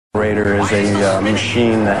operator is a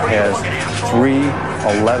machine that has 3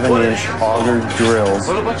 11-inch auger drills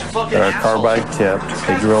that are carbide tipped.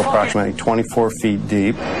 They drill approximately 24 feet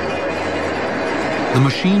deep. The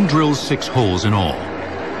machine drills 6 holes in all.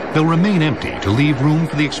 They'll remain empty to leave room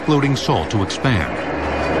for the exploding salt to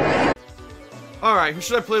expand. Alright, who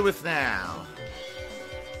should I play with now?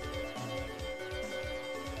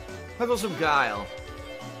 How about some Guile?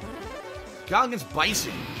 Guile against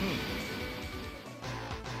Bison.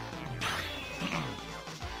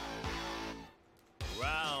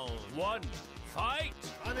 Round 1, fight!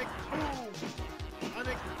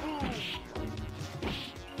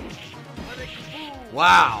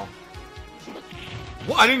 Wow.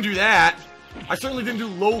 Well, I didn't do that. I certainly didn't do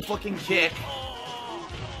low fucking kick.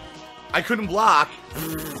 I couldn't block.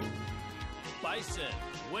 Bison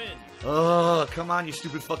wins. Oh, come on, you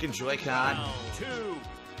stupid fucking Joy-Con. Round 2,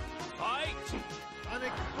 fight!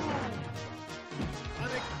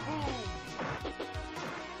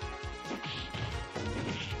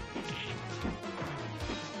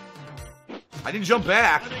 I didn't jump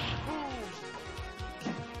back.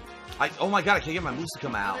 Oh my god, I can't get my moves to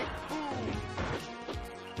come out.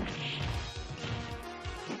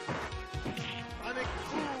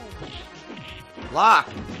 Lock.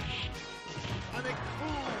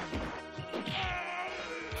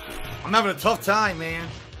 I'm having a tough time, man.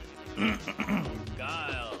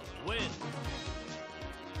 Guile wins.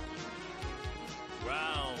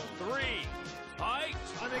 Round 3, fight!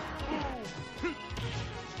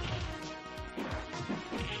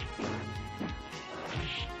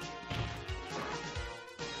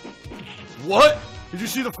 What? Did you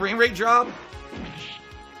see the frame rate drop?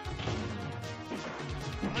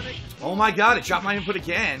 Oh my god, it dropped my input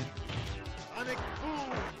again.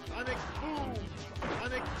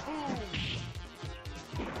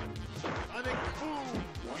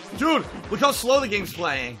 Dude, look how slow the game's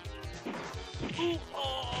playing.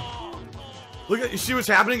 Look at, you see what's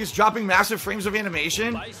happening? It's dropping massive frames of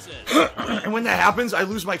animation. And when that happens, I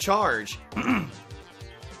lose my charge.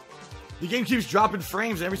 The game keeps dropping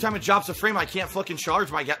frames, and every time it drops a frame, I can't fucking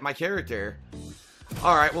charge my character.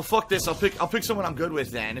 Alright, well fuck this. I'll pick someone I'm good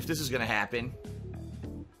with then, if this is gonna happen.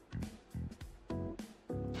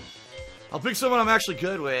 I'll pick someone I'm actually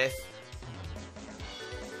good with.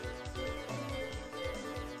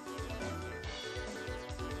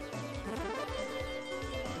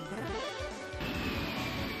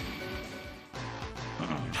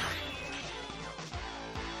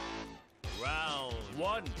 Round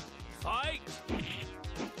 1, fight!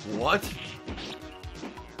 What?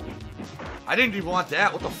 I didn't even want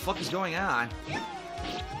that. What the fuck is going on?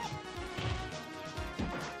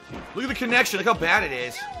 Look at the connection. Look how bad it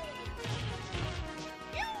is.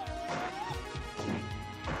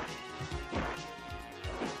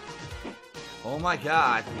 Oh my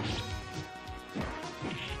god.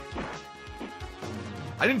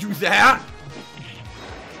 I didn't do that.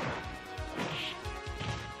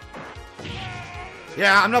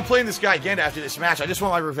 Yeah, I'm not playing this guy again after this match. I just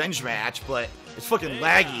want my revenge match, but it's fucking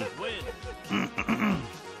laggy.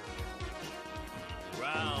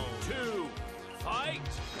 Round 2, fight!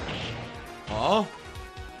 Oh?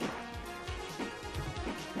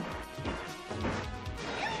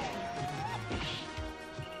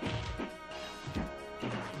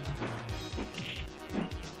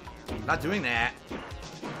 Not doing that.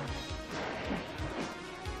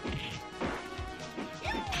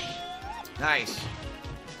 Nice.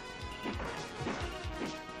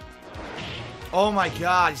 Oh my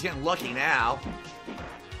god, he's getting lucky now.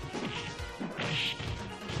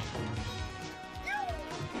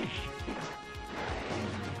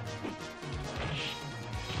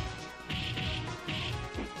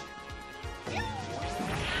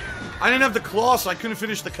 I didn't have the claw, so I couldn't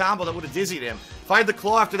finish the combo that would have dizzied him. If I had the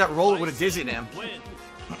claw after that roll, it would have dizzied him.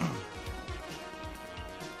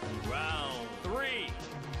 Round 3,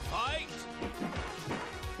 fight!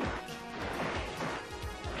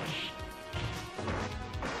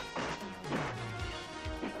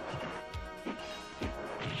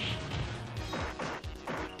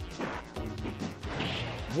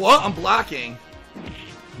 What? I'm blocking.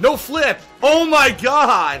 No flip. Oh my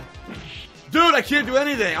god. Dude, I can't do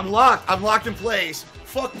anything. I'm locked. I'm locked in place.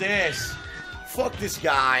 Fuck this. Fuck this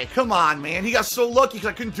guy. Come on, man. He got so lucky because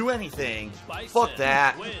I couldn't do anything. Fuck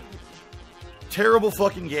that. Terrible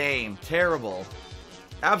fucking game. Terrible.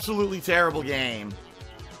 Absolutely terrible game.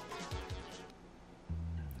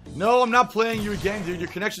 No, I'm not playing you again, dude. Your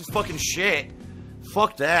connection's fucking shit.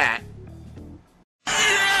 Fuck that.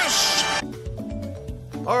 Yes!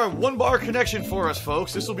 Alright, 1 bar connection for us,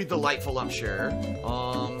 folks. This will be delightful, I'm sure.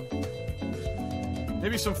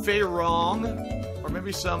 Maybe some Fei Rong or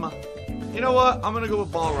maybe some... you know what? I'm gonna go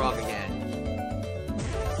with Balrog again.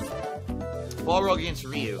 Balrog against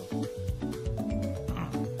Ryu.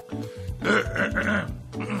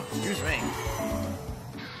 Excuse me.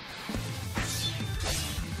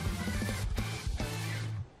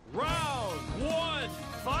 Round 1,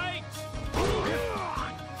 fight!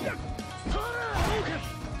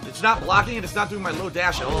 It's not blocking and it's not doing my low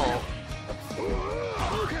dash at all.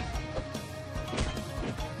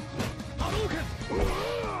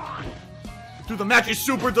 Dude, the match is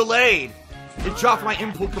super delayed. It dropped my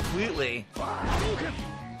input completely.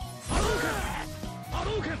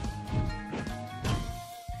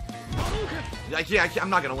 I'm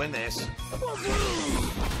not gonna win this.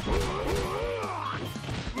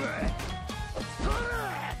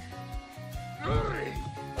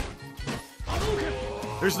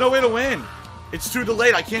 There's no way to win. It's too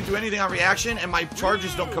delayed. I can't do anything on reaction, and my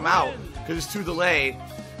charges don't come out because it's too delayed.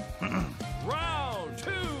 Round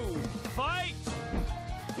 2, fight!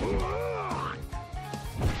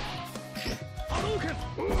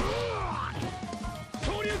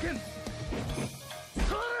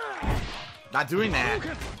 Not doing that.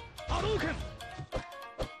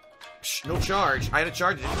 Shh, no charge. I had a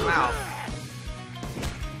charge. It didn't come out.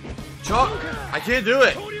 I can't do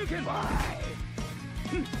it.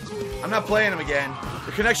 I'm not playing him again.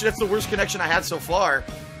 The connection, that's the worst connection I had so far.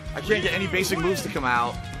 I can't get any basic moves to come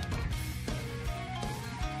out.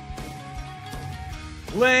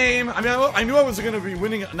 Lame. I mean, I knew I was going to be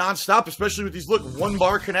winning non-stop, especially with these, look, 1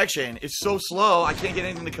 bar connection. It's so slow, I can't get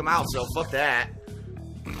anything to come out, so fuck that.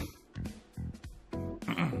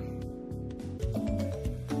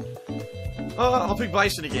 I'll pick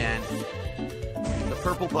Bison again. The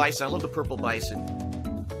purple Bison. I love the purple Bison.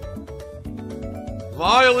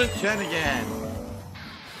 Violent Ken again.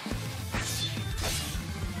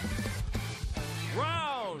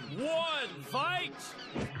 Round 1, fight!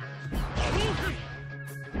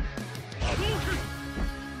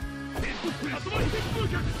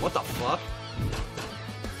 What the fuck?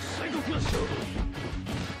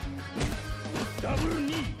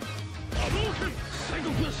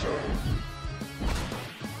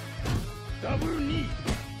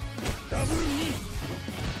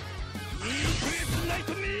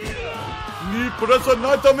 Knee press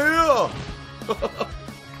nightmare!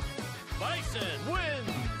 Bison wins!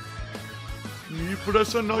 Knee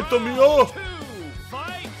press nightmare! Round 2,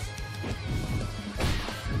 fight!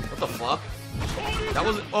 What the fuck? That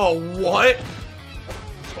was... oh, what?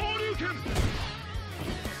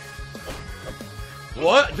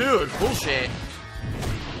 What? Dude, bullshit.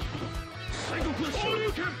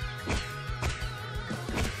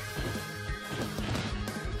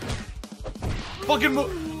 Fucking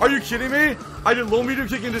are you kidding me? I did low medium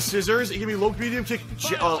kick into scissors, he gave me low medium kick,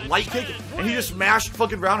 light kick, and he just mashed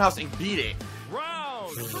fucking roundhouse and beat it.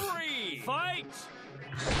 Round 3, fight!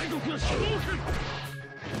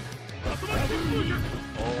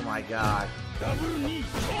 Oh my god.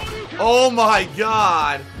 Oh my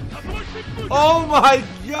god. Oh my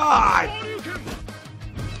god.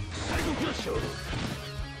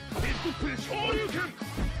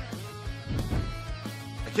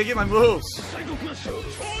 I can't get my moves.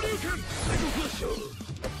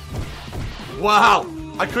 Wow.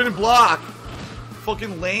 I couldn't block.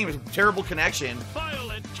 Fucking lame. Terrible connection.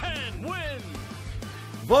 Violent Ken wins!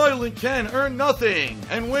 Violent Ken earned nothing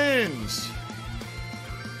and wins.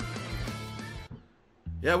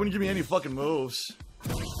 Yeah, it wouldn't give me any fucking moves.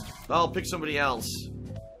 I'll pick somebody else.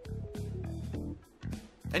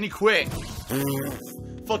 And he quit.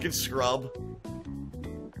 Fucking scrub.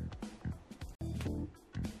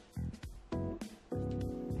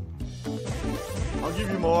 I'll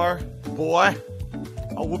give you more, boy.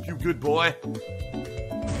 I'll whoop you good, boy.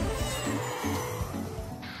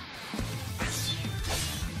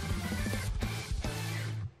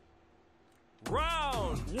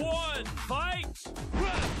 Round 1, fight!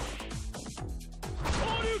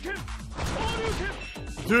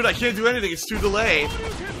 Dude, I can't do anything. It's too delayed.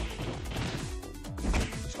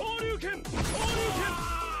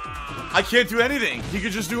 I can't do anything. He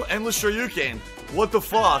could just do endless Shoryuken. What the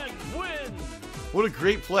fuck? What a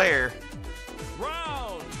great player.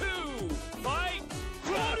 Round 2, fight!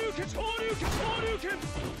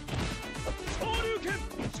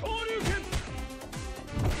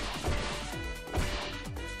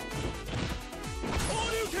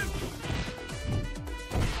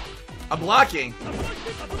 I'm blocking.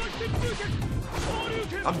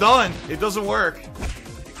 I'm done. It doesn't work.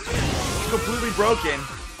 It's completely broken.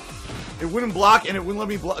 It wouldn't block and it wouldn't let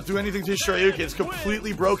me do anything to his Shoryuken. It's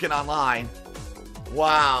completely broken online.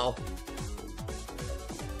 Wow.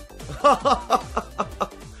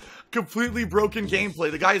 completely broken gameplay.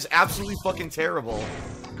 The guy is absolutely fucking terrible.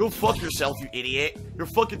 Go fuck yourself, you idiot. You're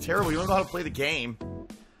fucking terrible. You don't know how to play the game.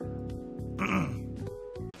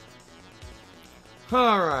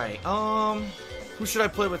 Alright, who should I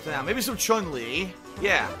play with now? Maybe some Chun-Li.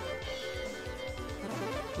 Yeah.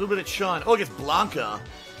 A little bit of Chun. Oh, it gets Blanca.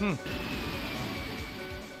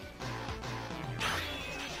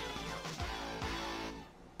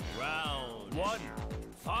 Round 1,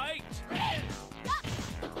 fight!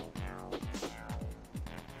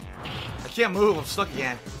 I can't move. I'm stuck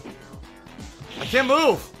again. I can't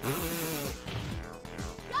move.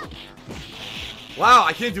 Wow,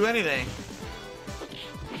 I can't do anything.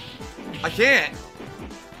 I can't.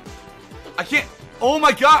 Oh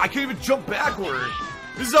my god, I can't even jump backward.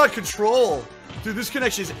 This is out of control. Dude, this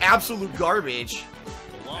connection is absolute garbage.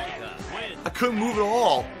 Blanca wins. I couldn't move at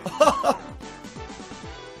all.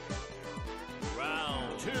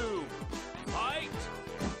 Round 2, fight!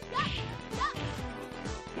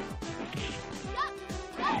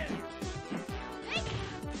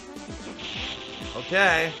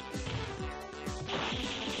 Okay.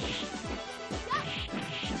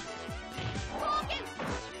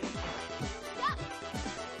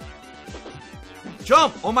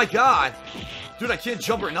 Jump! Oh my god! Dude, I can't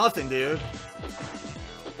jump or nothing, dude.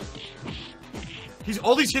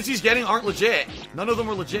 All these hits he's getting aren't legit. None of them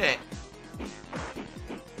are legit.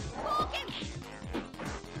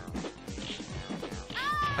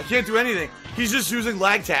 I can't do anything. He's just using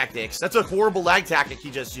lag tactics. That's a horrible lag tactic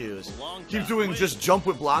he just used. Keep doing just jump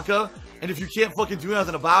with Blanca, and if you can't fucking do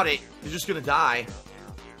nothing about it, you're just gonna die.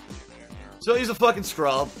 So he's a fucking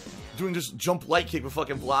scrub. Doing just jump light kick with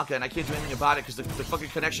fucking Blanca, and I can't do anything about it because the fucking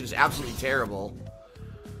connection is absolutely terrible.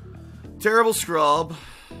 Terrible scrub.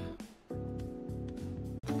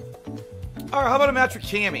 Alright, how about a match with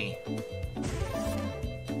Cammy?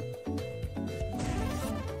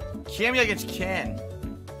 Cammy against Ken.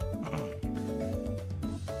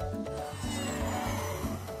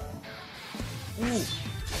 Ooh,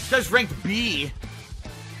 this guy's ranked B.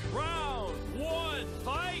 Round 1,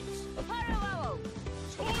 fight!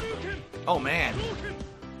 Oh man.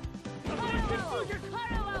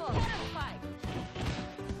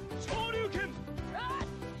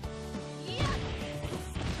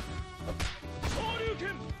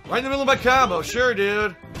 Right in the middle of my combo, sure,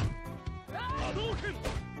 dude.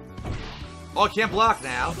 Oh, I can't block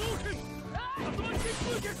now.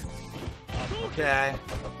 Okay.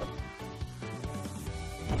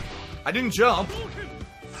 I didn't jump.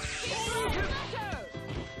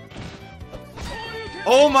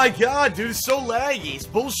 Oh my god, dude, it's so laggy. It's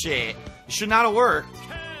bullshit. It should not have worked.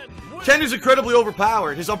 Ken is incredibly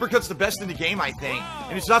overpowered. His uppercut's the best in the game, I think.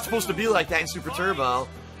 And it's not supposed to be like that in Super Turbo.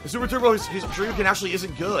 In Super Turbo, his Shoryuken actually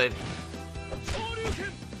isn't good.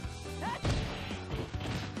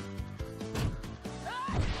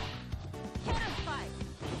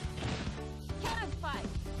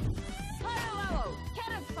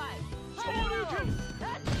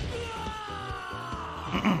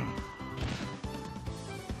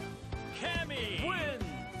 Cammy wins!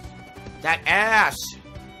 That ass!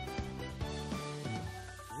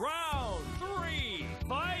 Round 3,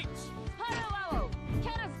 fight!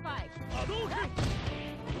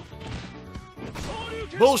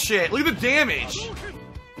 Bullshit! Look at the damage!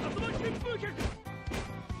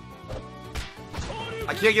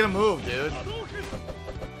 I can't get a move, dude.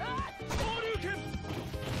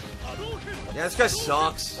 Yeah, this guy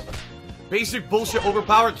sucks. Basic bullshit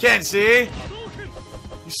overpowered Ken, see?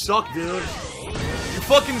 You suck, dude. You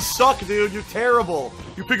fucking suck, dude. You're terrible.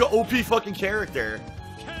 You pick an OP fucking character.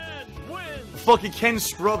 Ken wins! Fucking Ken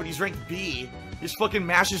scrub and he's ranked B. He just fucking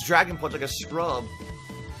mashes Dragon Punch like a scrub.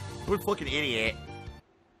 What a fucking idiot.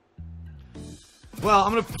 Well,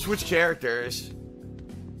 I'm gonna switch characters.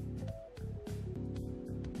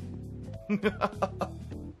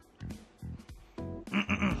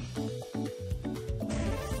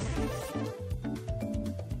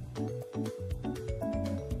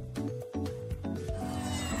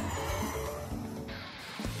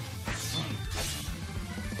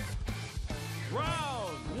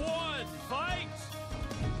 Round 1, fight!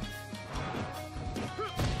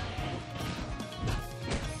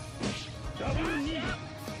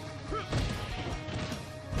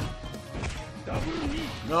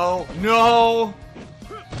 No, no!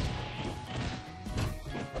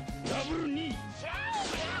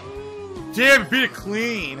 Damn, beat it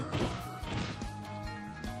clean.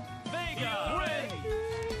 Vega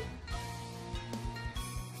wins!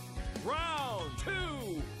 Round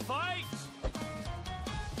 2, fight!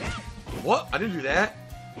 What? I didn't do that.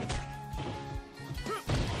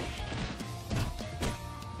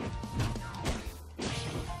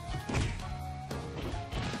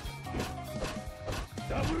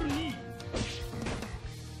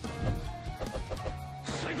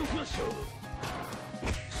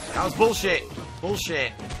 That was bullshit.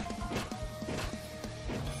 Bullshit.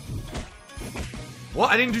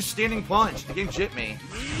 What? I didn't do standing punch. The game jipped me.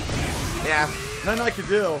 Yeah, nothing I could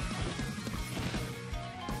do.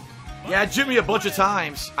 Yeah, it jipped me a bunch of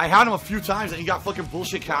times. I had him a few times and he got fucking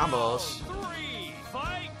bullshit combos. 3,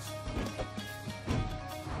 fight!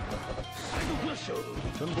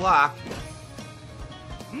 Couldn't block.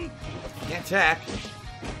 Can't attack.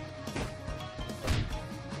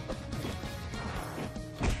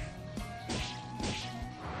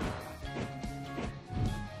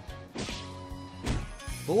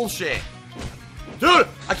 Bullshit. Dude,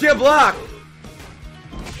 I can't block.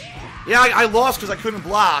 Yeah, I lost because I couldn't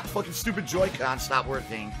block. Fucking stupid Joy-Con stopped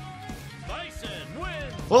working. Bison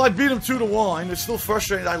wins! Well, I beat him 2-1. It's still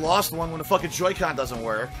frustrating that I lost one when the fucking Joy-Con doesn't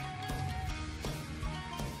work.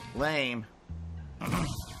 Lame.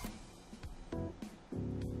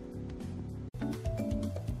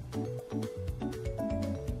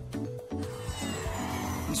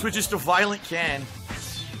 He switches to Violent Ken.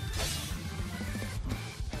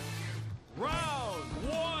 Round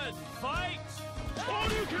 1, fight!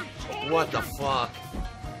 What the fuck?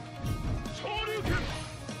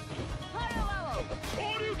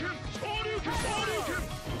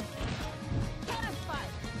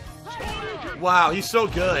 Wow, he's so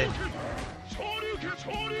good.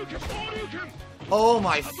 Oh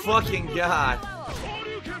my fucking god.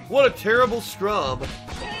 What a terrible scrub.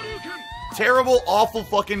 Terrible, awful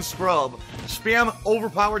fucking scrub. Spam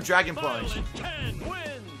overpowered Dragon Punch. Violent Ken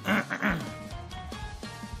wins!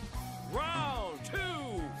 Round 2,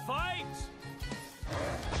 fight!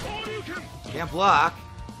 Can't block.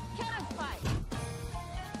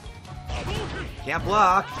 Can't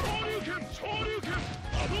block.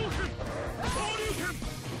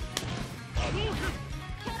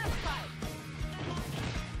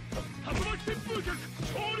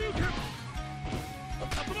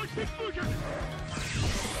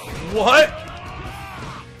 What?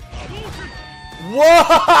 What?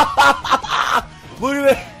 Look at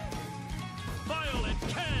that. Violent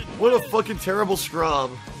Ken What a fucking terrible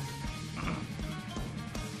scrub.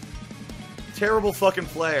 Terrible fucking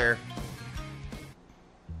player.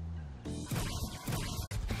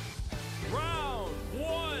 Round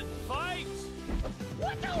 1, fight!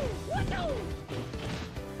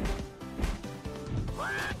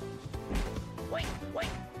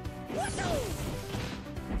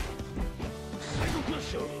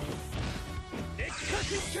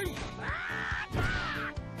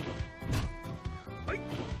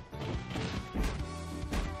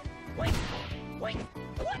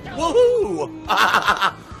 Woohoo!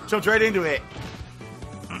 Jumped right into it.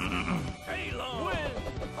 Halo wins!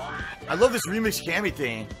 I love this remix Cammy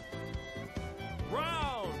thing.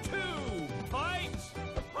 Round 2, fight!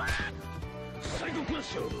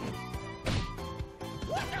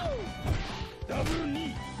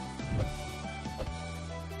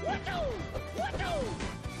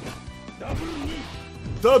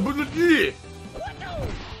 Double D.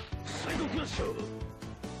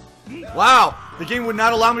 Wow, the game would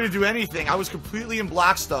not allow me to do anything. I was completely in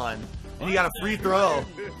block stun, and he got a free throw.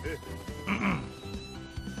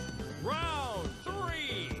 Round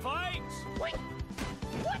 3, fight!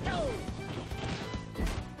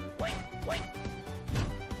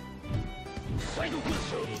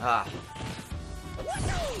 Ah.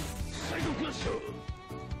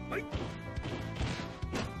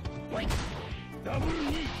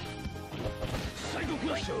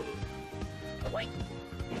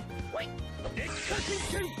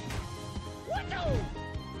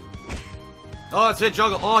 Oh, that's it,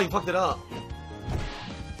 juggle. Oh, he fucked it up.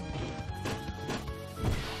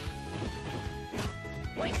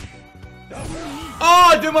 Oh,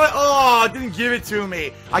 I did my. Oh, it didn't give it to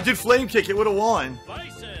me. I did flame kick. It would have won.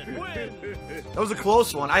 Bison wins! That was a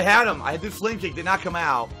close one. I had him. I did flame kick. Did not come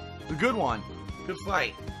out. A good one. Good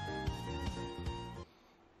fight.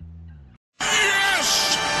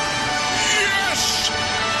 Yes! Yes!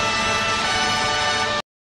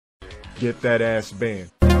 Get that ass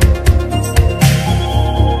banned.